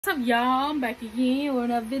up, y'all? I'm back again with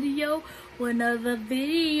another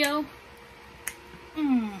video.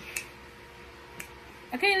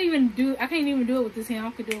 I can't even do it with this hand.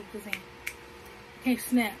 I could do it with this hand. I can't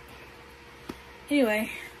snap.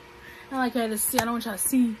 Anyway, I like y'all to see. I don't want y'all to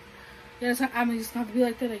see. Yeah, I'm just gonna have to be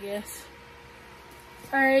like that, I guess.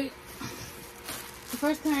 Alright. The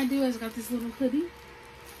first thing I do is I got this little hoodie.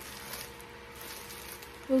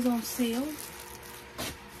 It was on sale.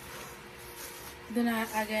 Then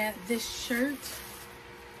I got this shirt. I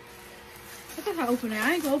think I open it.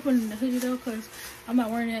 I ain't gonna open the hoodie though, because I'm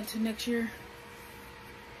not wearing that until next year.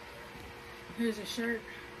 Here's a shirt.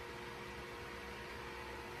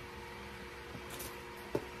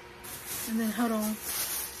 And then hold on.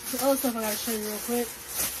 The other stuff I gotta show you real quick.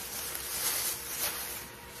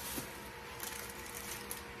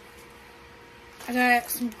 I got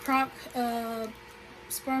some Croc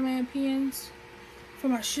Spider-Man pins for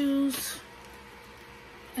my shoes.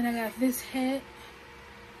 And I got this hat.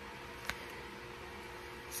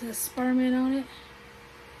 It says Spider-Man on it.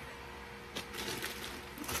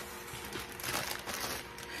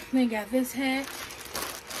 Then got this hat.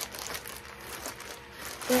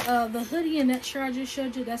 The hoodie and that shirt I just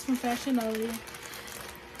showed you, that's from Fashion Only.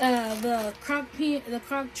 The Croc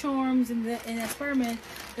charms and that Spider-Man,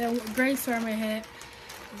 that gray Spider-Man hat,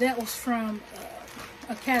 that was from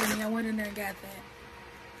Academy. I went in there and got that.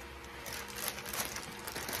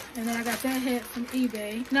 And then I got that hat from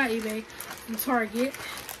from Target.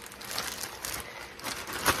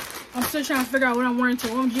 I'm still trying to figure out what I'm wearing to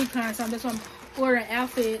OMG-Con, so that's why I'm ordering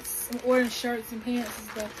outfits. I'm ordering shirts and pants and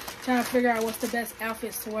stuff. Trying to figure out what's the best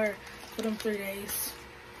outfits to wear for them 3 days.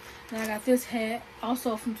 Then I got this hat,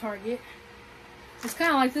 also from Target. It's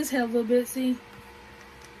kind of like this hat a little bit, see?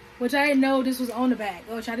 Which I didn't know this was on the back.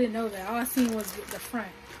 Which I didn't know that. All I seen was the front.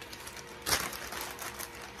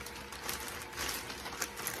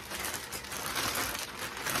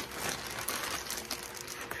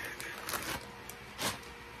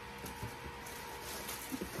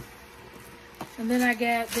 And then I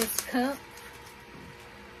got this cup.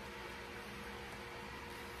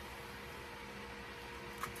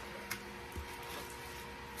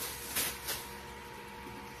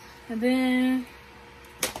 And then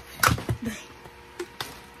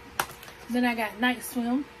I got Night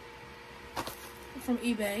Swim from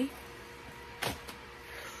eBay.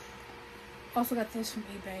 Also got this from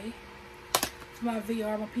eBay. For my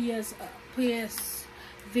VR, my PS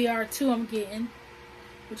VR 2 I'm getting,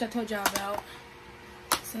 which I told y'all about.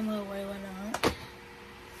 It's in a little way whatnot.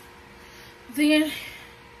 Then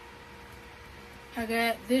I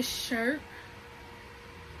got this shirt.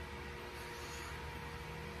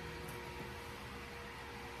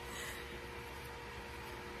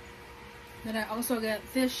 Then I also got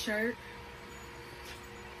this shirt.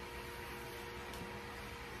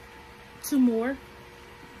 2 more.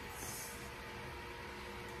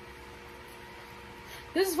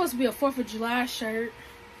 This is supposed to be a 4th of July shirt.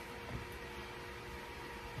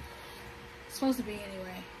 It's supposed to be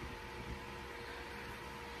anyway.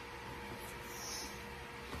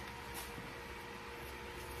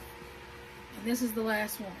 And this is the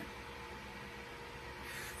last one.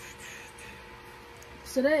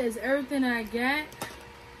 So that is everything I got.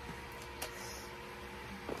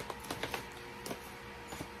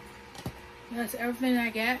 That's everything I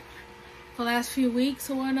got for the last few weeks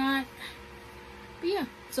or whatnot. But yeah,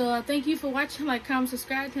 so thank you for watching. Like, comment,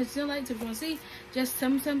 subscribe, hit the like. So if you want to see, just tell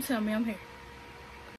me, I'm here.